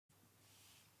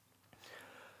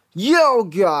Yo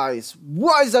guys,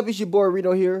 what is up? It's your boy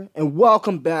Rito here, and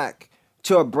welcome back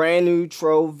to a brand new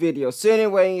Trove video. So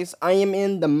anyways, I am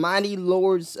in the Mighty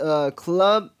Lords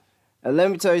club, and let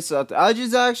me tell you something. I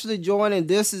just actually joined, and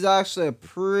this is actually a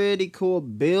pretty cool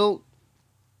build.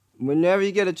 Whenever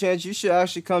you get a chance, you should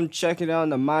actually come check it out in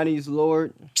the Mighty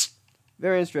Lord.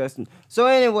 Very interesting. So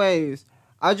anyways,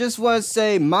 I just want to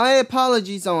say my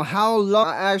apologies on how long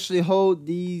I actually hold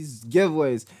these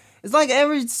giveaways. It's like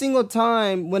every single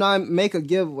time when I make a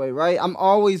giveaway, right? I'm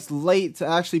always late to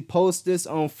actually post this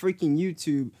on freaking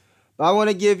YouTube. But I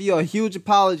want to give you a huge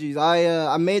apologies.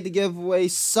 I made the giveaway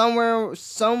somewhere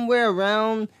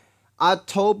around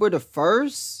October the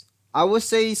 1st. I would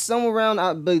say somewhere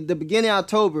around the beginning of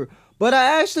October. But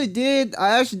I actually did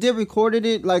recorded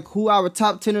it, like who our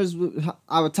top 10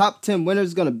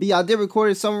 winners gonna be. I did record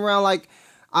it somewhere around like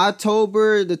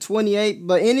October the 28th,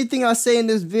 but anything I say in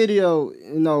this video,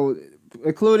 you know,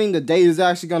 including the date, is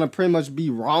actually gonna pretty much be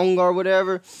wrong or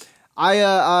whatever.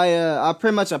 I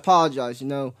pretty much apologize. You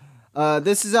know,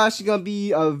 this is actually gonna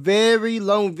be a very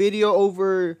long video,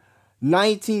 over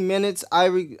 19 minutes. I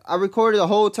recorded the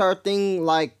whole entire thing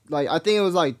like I think it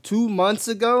was like 2 months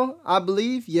ago, I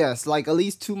believe. Yes, like at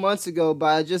least 2 months ago, but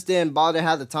I just didn't bother to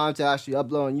have the time to actually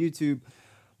upload on YouTube.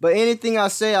 But anything I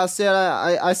say, I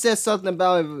said something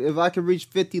about if I could reach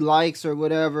 50 likes or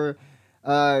whatever,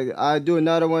 I do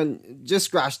another one. Just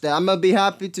scratch that. I'm gonna be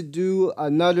happy to do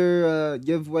another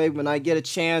giveaway when I get a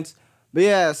chance. But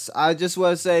yes, I just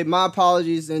want to say my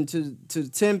apologies, and to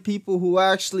 10 people who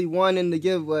actually won in the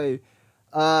giveaway,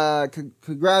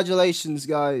 congratulations,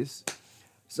 guys.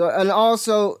 So, and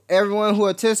also everyone who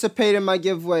participated in my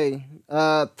giveaway,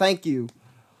 thank you.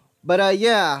 But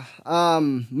yeah,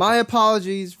 my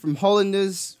apologies from holding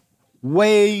this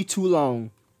way too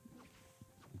long.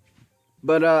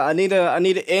 But I need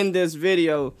to end this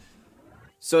video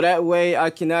so that way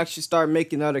I can actually start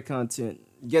making other content.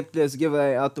 Get this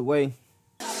giveaway out the way.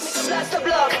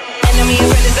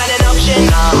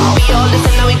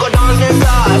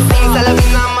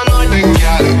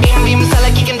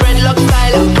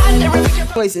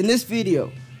 Anyways, in this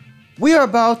video, we are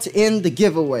about to end the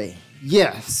giveaway.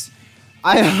 Yes,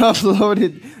 I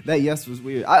uploaded, that yes was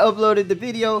weird. I uploaded the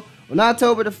video on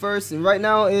October the 1st, and right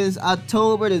now is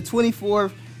October the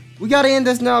 24th. We gotta end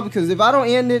this now, because if I don't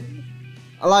end it,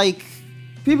 like,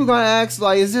 people gonna ask,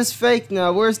 like, is this fake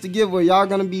now? Where's the giveaway? Y'all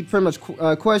gonna be pretty much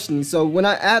questioning. So when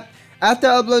after I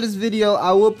upload this video,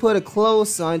 I will put a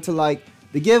close sign to, like,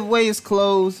 the giveaway is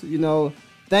closed, you know,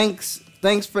 thanks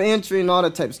for entering, all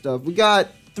that type of stuff. We got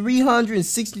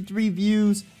 363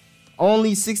 views,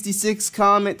 only 66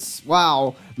 comments.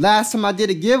 Wow. Last time I did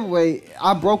a giveaway,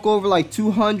 I broke over like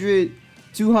 200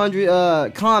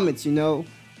 comments, you know.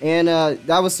 And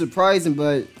that was surprising,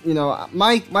 but you know,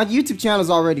 my YouTube channel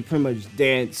is already pretty much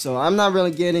dead, so I'm not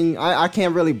really getting, I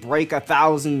can't really break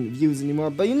 1,000 views anymore.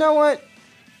 But you know what?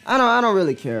 I don't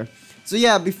really care. So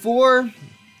yeah, before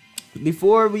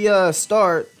we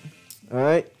start, all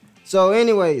right. So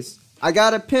anyways, I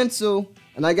got a pencil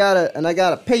and I got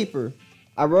a paper.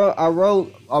 I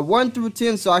wrote a 1 through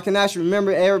 10 so I can actually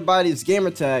remember everybody's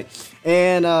gamer tag.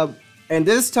 And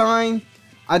this time,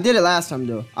 I did it last time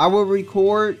though. I will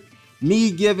record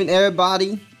me giving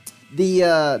everybody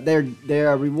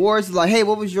their rewards. Like, hey,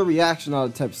 what was your reaction? All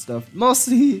that type of stuff.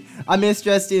 Mostly, I'm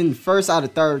interested in first out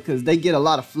of third because they get a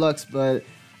lot of flux. But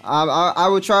I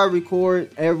will try to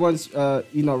record everyone's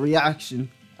you know,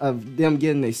 reaction of them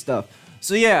getting their stuff.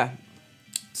 So yeah.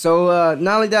 So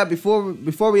not only that,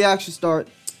 before we actually start,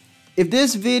 if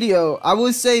this video, I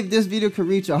would say if this video could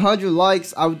reach 100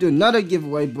 likes, I would do another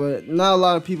giveaway, but not a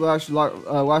lot of people actually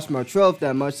watch my Trove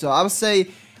that much. So I would say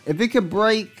if it could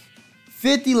break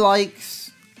 50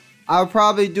 likes, I would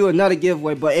probably do another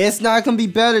giveaway, but it's not going to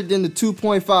be better than the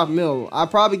 2.5 mil. I'll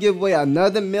probably give away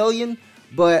another million,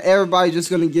 but everybody's just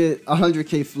going to get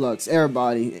 100k flux.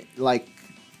 Everybody, like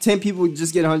 10 people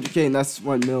just get 100k, and that's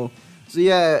 1 mil. So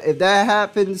yeah, if that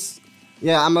happens,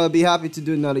 yeah, I'm going to be happy to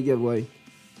do another giveaway.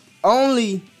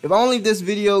 If only this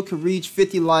video could reach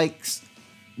 50 likes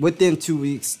within 2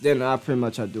 weeks, then I'll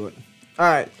do it.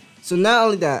 Alright, so not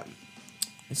only that,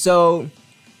 so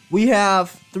we have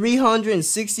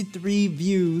 363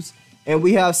 views and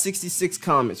we have 66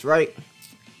 comments, right?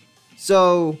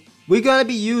 So we're going to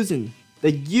be using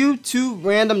the YouTube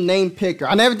random name picker.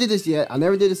 I never did this yet,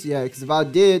 because if I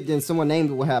did, then someone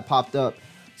named it would have popped up.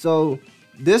 So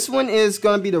this one is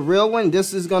going to be the real one.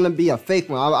 This is going to be a fake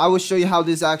one. I will show you how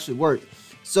this actually works.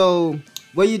 So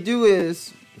what you do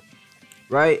is,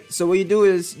 right? So what you do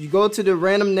is you go to the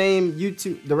random name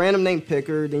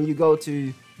picker. Then you go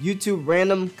to YouTube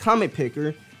random comment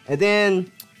picker. And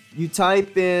then you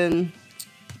type in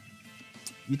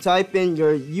you type in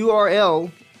your URL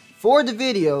for the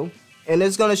video, and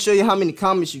it's gonna show you how many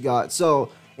comments you got. So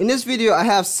in this video, I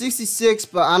have 66,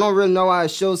 but I don't really know why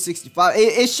it shows 65.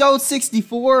 It showed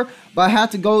 64, but I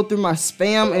had to go through my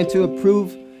spam and to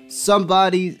approve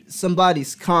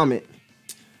somebody's comment.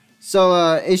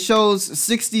 So it shows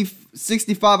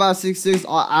 65 out of 66.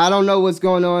 I don't know what's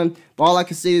going on, but all I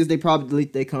can say is they probably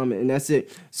delete their comment, and that's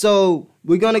it. So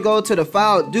we're gonna go to the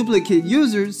file duplicate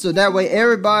users, so that way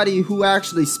everybody who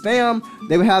actually spam,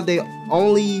 they would have their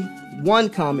only one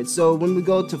comment. So when we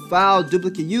go to file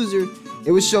duplicate user,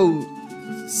 it would show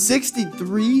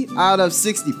 63 out of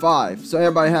 65. So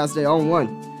everybody has their own one.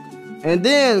 And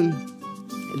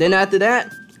then after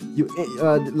that, you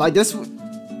like this one.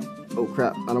 Oh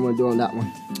crap! I don't want to do on that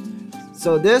one.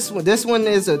 So this one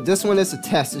is a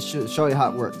test. It should show you how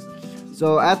it works.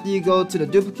 So after you go to the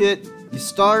duplicate, you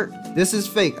start. This is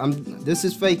fake. This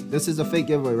is fake. This is a fake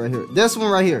giveaway right here. This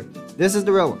one right here. This is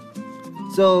the real one.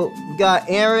 So we got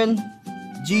Aaron,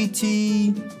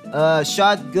 GT,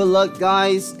 Shot. Good luck,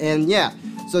 guys. And yeah.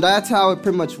 So that's how it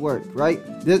pretty much worked, right?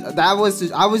 I was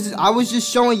just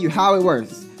showing you how it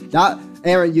works. That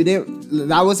Aaron, you didn't.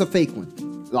 That was a fake one.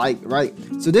 Like, right?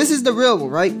 So this is the real one,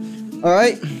 right? All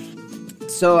right.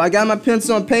 So I got my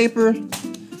pencil and paper.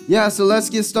 Yeah, so let's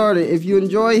get started. If you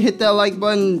enjoy, hit that like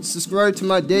button, subscribe to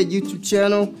my dead YouTube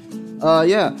channel.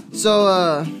 Yeah.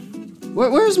 So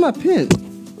where's my pen?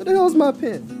 Where the hell is my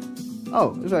pen?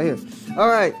 Oh, it's right here. All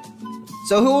right.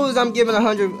 So who is I'm giving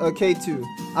 100K to?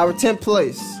 Our 10th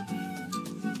place.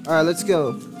 All right, let's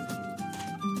go.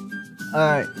 All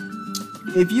right.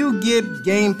 If you give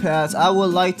Game Pass, I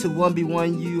would like to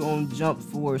 1v1 you on Jump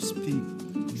Force P.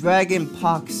 Dragon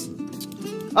Poxy.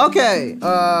 Okay,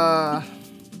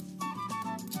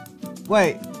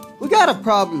 wait, we got a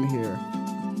problem here.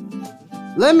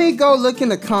 Let me go look in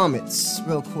the comments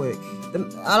real quick.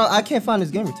 I can't find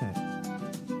his gamer tag.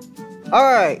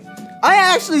 Alright, I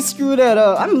actually screwed that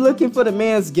up. I'm looking for the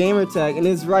man's gamer tag, and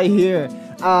it's right here.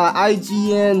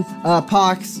 IGN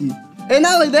Poxy. And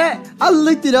not like that, I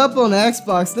looked it up on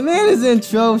Xbox. The man is in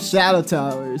Trove Shadow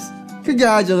Towers.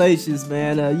 Congratulations,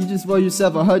 man. You just won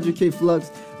yourself 100K Flux.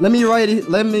 Let me write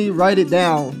it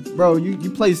down. Bro,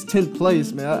 you placed 10th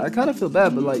place, man. I kind of feel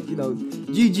bad, but like, you know,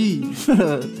 GG.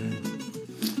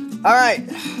 Alright,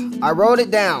 I wrote it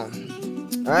down.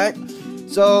 Alright,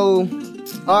 so,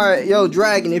 alright, yo,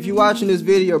 Dragon, if you're watching this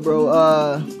video,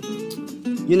 bro,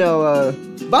 you know,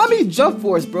 buy me Jump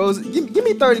Force, bros. Give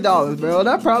me $30, bro.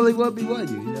 That probably would be what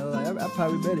you know. Like, I'm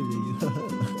probably better than you.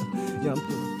 Yeah, I'm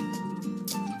cool.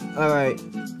 All right.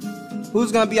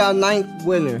 Who's gonna be our 9th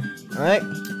winner? All right.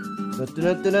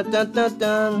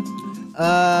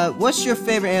 What's your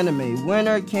favorite anime?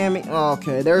 Winner, Cammy. Oh,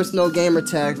 okay, there's no gamer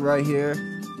tag right here.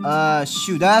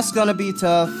 Shoot, that's gonna be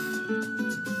tough.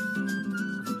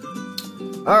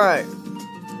 All right.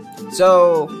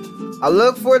 So I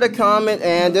look for the comment,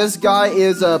 and this guy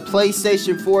is a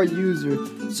PlayStation 4 user.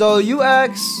 So you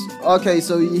ask, okay,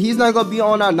 so he's not gonna be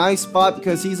on our 9th spot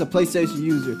because he's a PlayStation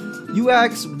user. You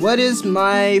ask, what is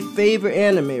my favorite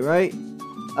anime, right?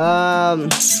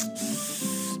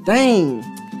 Dang.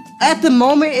 At the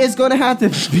moment, it's gonna have to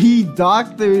be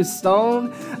Dr.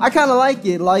 Stone. I kind of like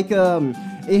it. Like,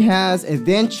 it has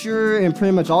adventure and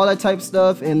pretty much all that type of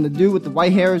stuff. And the dude with the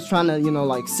white hair is trying to, you know,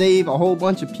 like save a whole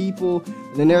bunch of people.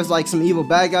 And then there's like some evil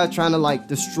bad guy trying to like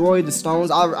destroy the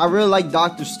stones. I really like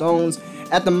Dr. Stones.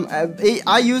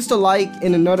 I used to like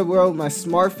In Another World my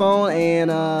smartphone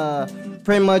and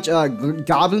pretty much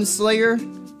Goblin Slayer.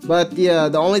 But the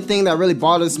only thing that really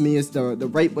bothers me is the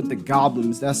rape with the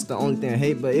goblins. That's the only thing I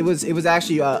hate. But it was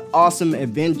actually an awesome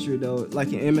adventure though,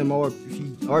 like an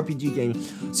MMORPG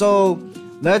game. So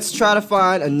let's try to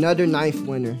find another 9th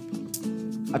winner.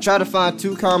 I tried to find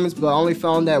 2 comments, but I only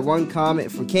found that 1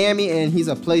 comment for Cammy, and he's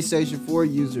a PlayStation 4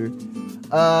 user.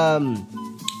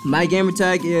 My gamer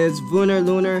tag is Vuner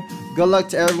Lunar. Good luck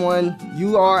to everyone.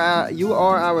 You are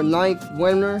our 9th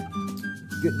winner.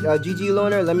 GG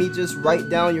Lunar. Let me just write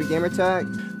down your gamer tag.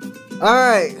 All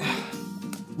right,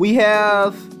 we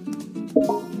have.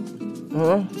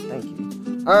 Thank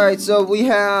you. All right, so we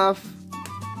have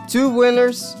 2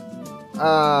 winners.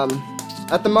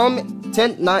 At the moment.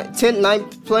 10th,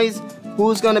 9th place.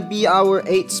 Who's gonna be our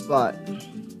 8th spot?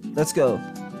 Let's go.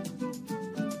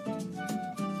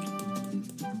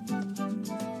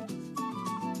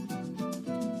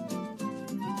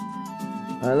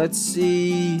 Let's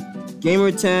see.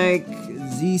 Gamertag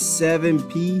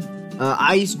Z7P.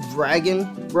 Ice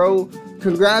Dragon, bro.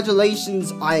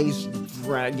 Congratulations, Ice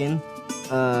Dragon.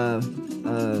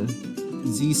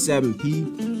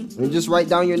 Z7P. And just write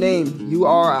down your name. You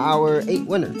are our 8th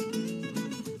winner.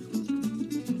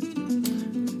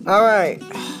 All right.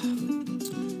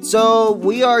 So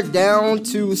we are down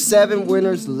to 7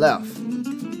 winners left.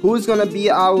 Who's gonna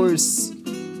be ours?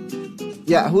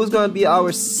 Yeah, who's gonna be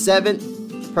our 7th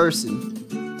person?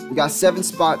 We got 7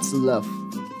 spots left.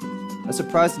 I'm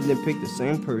surprised they didn't pick the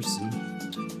same person.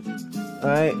 All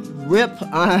right, rip.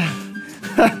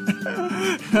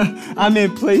 I'm in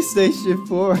PlayStation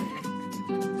 4.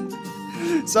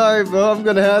 Sorry, bro. I'm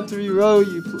gonna have to re-roll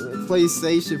you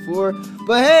PlayStation 4.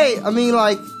 But hey, I mean,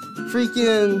 like,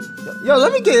 freaking, yo,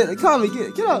 let me get off my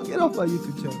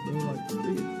YouTube channel, bro. Like,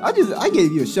 I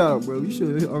gave you a shout out, bro. You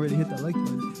should already hit that like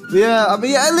button. But yeah, I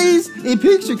mean, at least in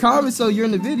picture comment, so you're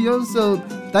in the video. So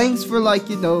thanks for, like,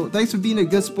 you know, thanks for being a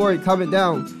good sport. Comment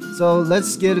down. So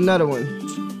let's get another one.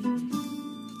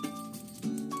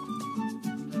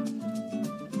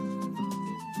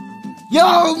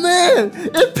 Yo, man,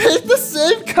 it picked the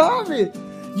same comment.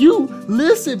 You,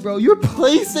 listen, bro, you're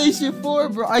PlayStation 4,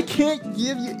 bro. I can't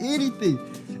give you anything.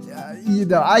 You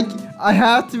know, I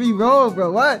have to re-roll,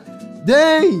 bro. What?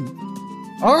 Dang.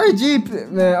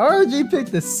 RNG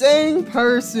picked the same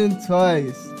person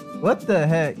twice. What the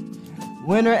heck?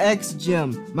 Winner X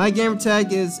Gym. My gamer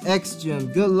tag is X Gym.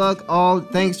 Good luck, all.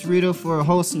 Thanks, Rito, for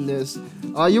hosting this.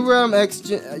 You're welcome, X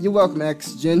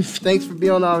Gym. Thanks for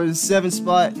being on our 7th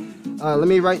spot. Let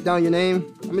me write down your name.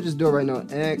 Let me just do it right now.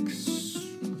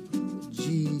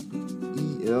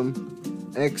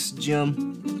 X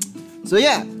Gym. So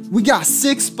yeah, we got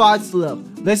 6 spots left.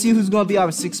 Let's see who's gonna be our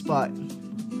 6th spot.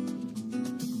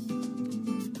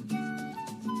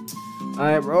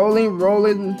 Alright,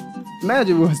 rolling.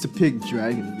 Imagine it was to pick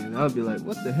Dragon again. I'd be like,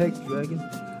 what the heck, Dragon?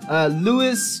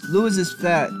 Lewis is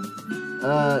fat.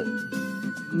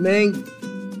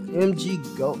 MG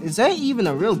Go. Is that even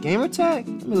a real gamer tag?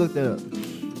 Let me look that up.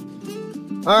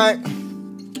 Alright.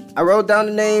 I wrote down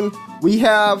the name. We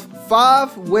have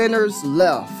 5 winners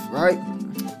left, right?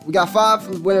 We got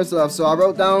 5 winners left. So I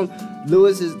wrote down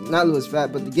Lewis is not Lewis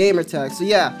fat, but the gamer tag. So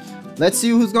yeah, let's see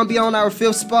who's gonna be on our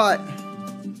 5th spot.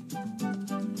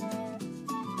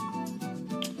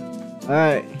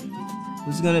 Alright.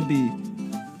 Who's gonna be?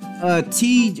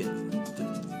 T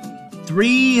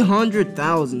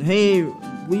 300,000. Hey,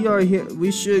 we are here.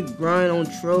 We should grind on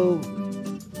Trove.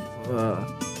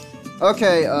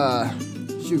 Okay,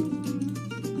 shoot.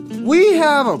 We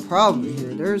have a problem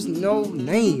here. There's no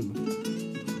name.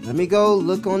 Let me go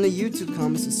look on the YouTube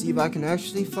comments to see if I can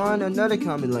actually find another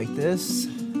comment like this.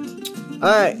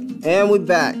 Alright, and we're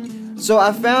back. So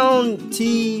I found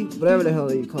T, whatever the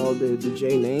hell you called the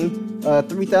J name,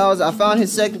 3000. I found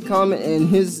his second comment, and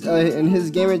his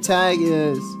gamer tag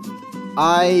is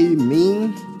I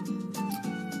mean,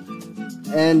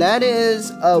 and that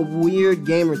is a weird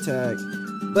gamer tag.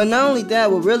 But not only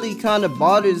that, what really kind of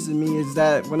bothers me is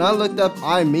that when I looked up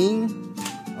I mean,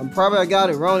 I got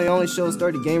it wrong. It only shows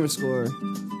 30 gamer score,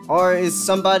 or is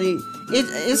somebody?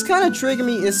 It's kind of triggering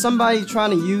me. Is somebody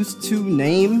trying to use 2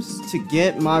 names to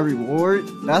get my reward?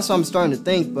 That's what I'm starting to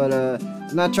think. But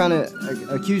I'm not trying to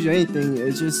accuse you of anything.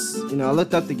 It's just, you know, I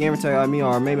looked up the gamer tag I mean,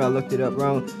 or maybe I looked it up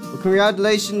wrong. But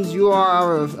congratulations, you are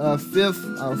our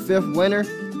 5th winner.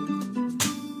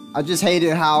 I just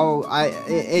hated how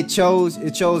it chose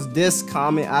this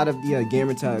comment out of the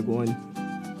gamer tag one.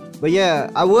 But yeah,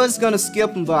 I was gonna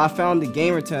skip them, but I found the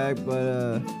gamer tag.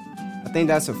 But I think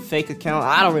that's a fake account.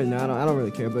 I don't really know. I don't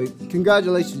really care. But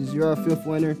congratulations, you're our 5th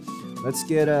winner.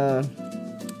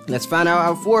 Let's find out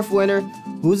our 4th winner.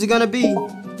 Who's it gonna be?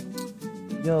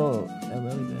 Yo, that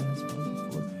really bad.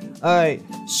 All right,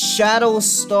 Shadow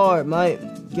Star. My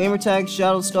gamer tag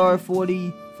Shadow Star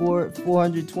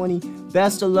 420.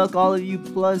 Best of luck, all of you.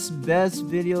 Plus, best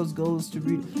videos goes to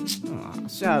read.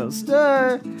 Shadow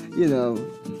Star. You know,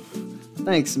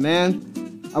 thanks, man.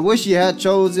 I wish you had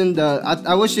chosen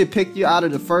I wish you picked you out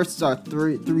of the first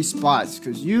 3 spots,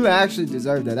 because you actually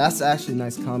deserve that. That's actually a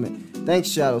nice comment. Thanks,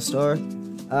 Shadow Star.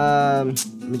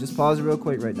 Let me just pause it real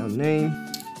quick. Write down the name.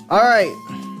 All right,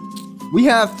 we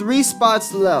have 3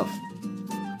 spots left.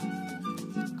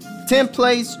 10th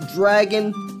place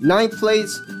Dragon, 9th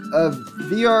place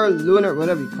VR Lunar,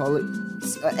 whatever you call it.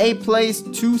 8th place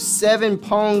 27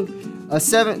 Pong,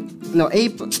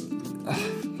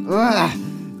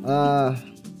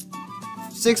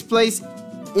 6th place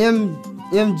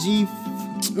MG.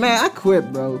 Man, I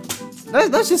quit, bro.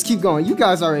 Let's just keep going. You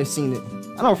guys already seen it.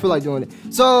 I don't feel like doing it.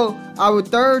 So our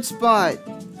 3rd spot,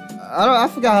 I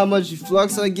forgot how much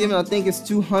Flux I given. I think it's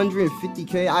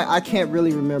 250K. I can't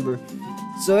really remember.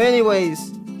 So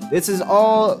anyways, this is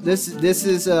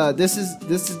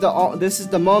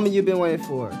the moment you've been waiting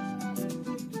for.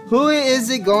 Who is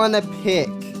it going to pick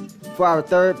for our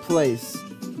 3rd place?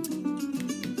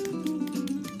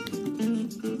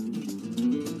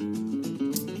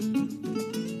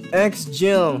 X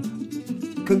Gym.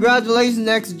 Congratulations,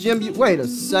 X Gym. Wait a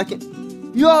second.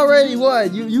 You already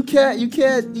won. You can't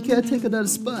take another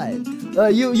spot.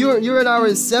 You're in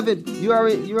our seventh. You are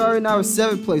in our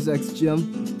seventh place, X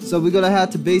Gym. So we're gonna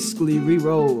have to basically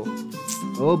re-roll.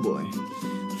 Oh boy.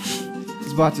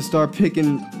 He's about to start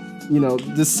picking,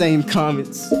 the same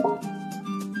comments.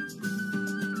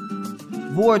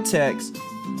 Vortex,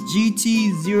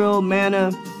 GT0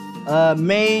 mana.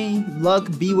 May luck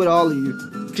be with all of you.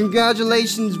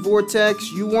 Congratulations,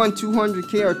 Vortex. You won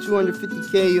 200k or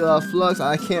 250k Flux.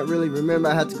 I can't really remember.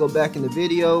 I had to go back in the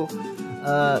video.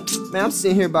 Man, I'm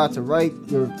sitting here about to write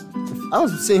I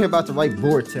was sitting here about to write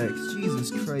Vortex.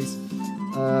 Jesus Christ.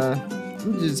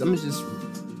 I'm just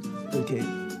okay.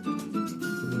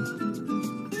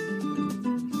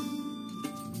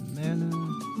 Mana.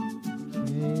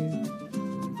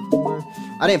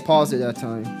 I didn't pause it that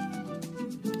time.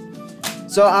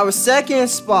 So our second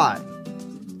spot,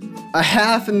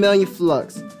 500,000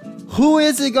 Flux. Who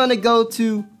is it gonna go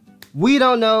to? We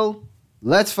don't know.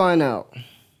 Let's find out.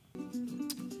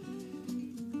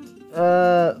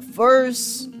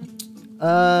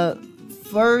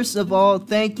 First of all,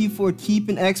 thank you for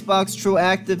keeping Xbox Trove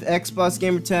active. Xbox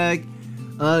gamertag,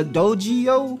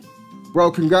 Dojio,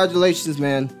 bro. Congratulations,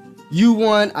 man. You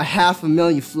won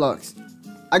 500,000 Flux.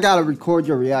 I gotta record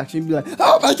your reaction. You'd be like,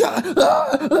 oh my god!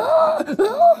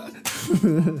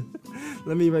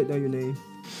 Let me write down your name.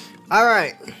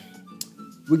 Alright.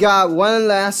 We got one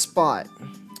last spot.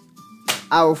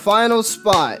 Our final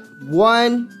spot.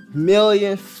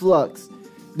 1,000,000 Flux.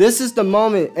 This is the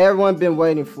moment everyone been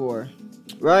waiting for.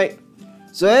 Right?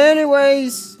 So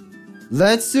anyways,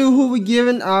 let's see who we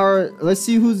giving let's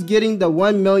see who's getting the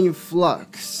 1,000,000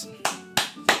 Flux.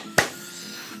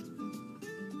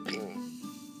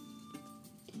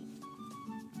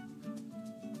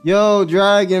 Yo,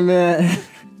 Dragon Man.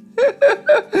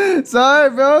 Sorry,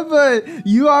 bro, but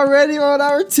you already on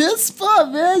our 10th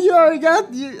spot, man. You already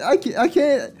got you. I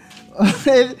can't.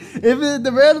 if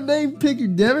the random name picker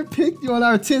never picked you on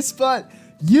our 10th spot,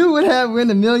 you would have win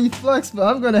 1,000,000 Flux. But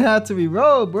I'm gonna have to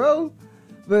re-roll, bro.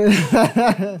 But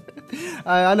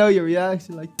I know your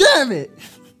reaction, like, damn it.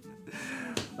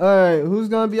 All right, who's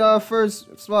gonna be our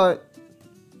first spot?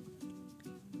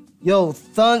 Yo,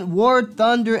 War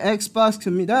Thunder Xbox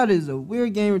community. That is a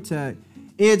weird gamer tag.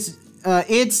 It's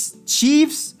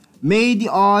Chiefs. May the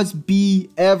odds be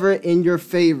ever in your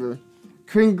favor.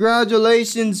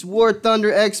 Congratulations, War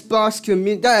Thunder Xbox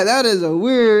community. That is a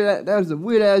weird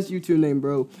ass YouTube name,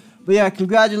 bro. But yeah,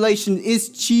 congratulations. It's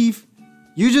Chief.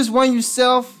 You just won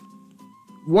yourself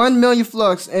 1,000,000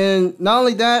 Flux, and not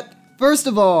only that. First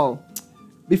of all,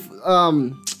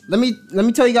 let me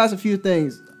tell you guys a few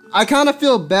things. I kind of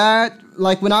feel bad,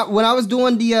 like when I was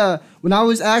doing when I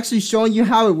was actually showing you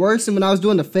how it works, and when I was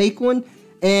doing the fake one,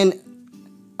 and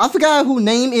I forgot who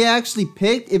name it actually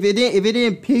picked. If it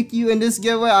didn't pick you in this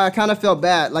giveaway, I kind of felt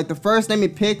bad. Like the first name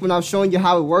it picked when I was showing you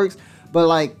how it works, but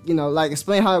like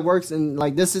explain how it works, and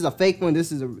like this is a fake one,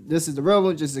 this is the real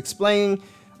one. Just explain.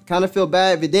 I kind of feel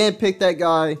bad if it didn't pick that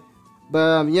guy,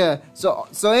 but yeah. So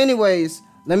anyways,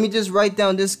 let me just write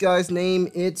down this guy's name.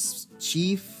 It's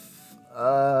Chief.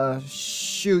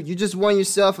 Shoot, you just won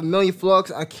yourself 1,000,000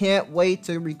 Flux. I can't wait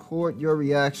to record your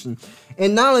reaction.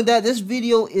 And not only that, this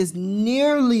video is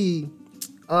nearly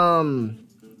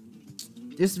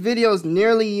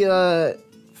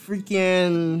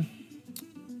freaking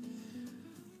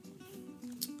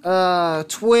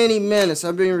 20 minutes.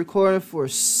 I've been recording for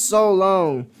so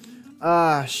long.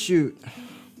 Shoot.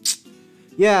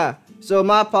 Yeah, so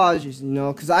my apologies,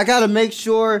 because I gotta make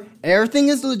sure everything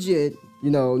is legit.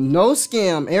 No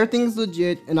scam. Everything is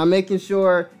legit, and I'm making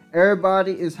sure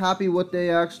everybody is happy what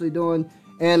they actually doing.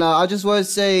 And I just want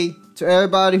to say to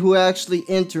everybody who actually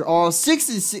enter, all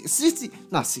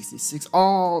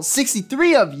all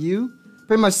 63 of you,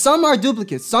 pretty much. Some are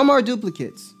duplicates.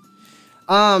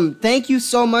 Thank you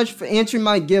so much for entering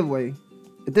my giveaway.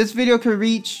 If this video could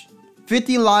reach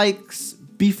 50 likes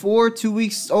before 2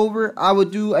 weeks over, I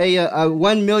would do a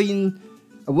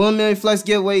 1,000,000 Flux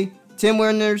giveaway. 10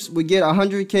 winners would get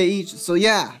 100k each. So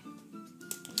yeah.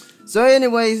 So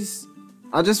anyways,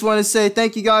 I just want to say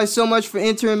thank you guys so much for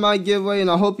entering my giveaway,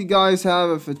 and I hope you guys have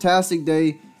a fantastic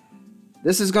day.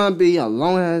 This is gonna be a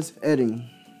long ass editing.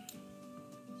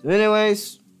 So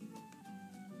anyways,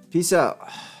 peace out.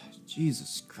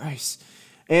 Jesus Christ.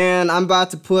 And I'm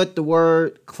about to put the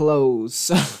word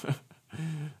close.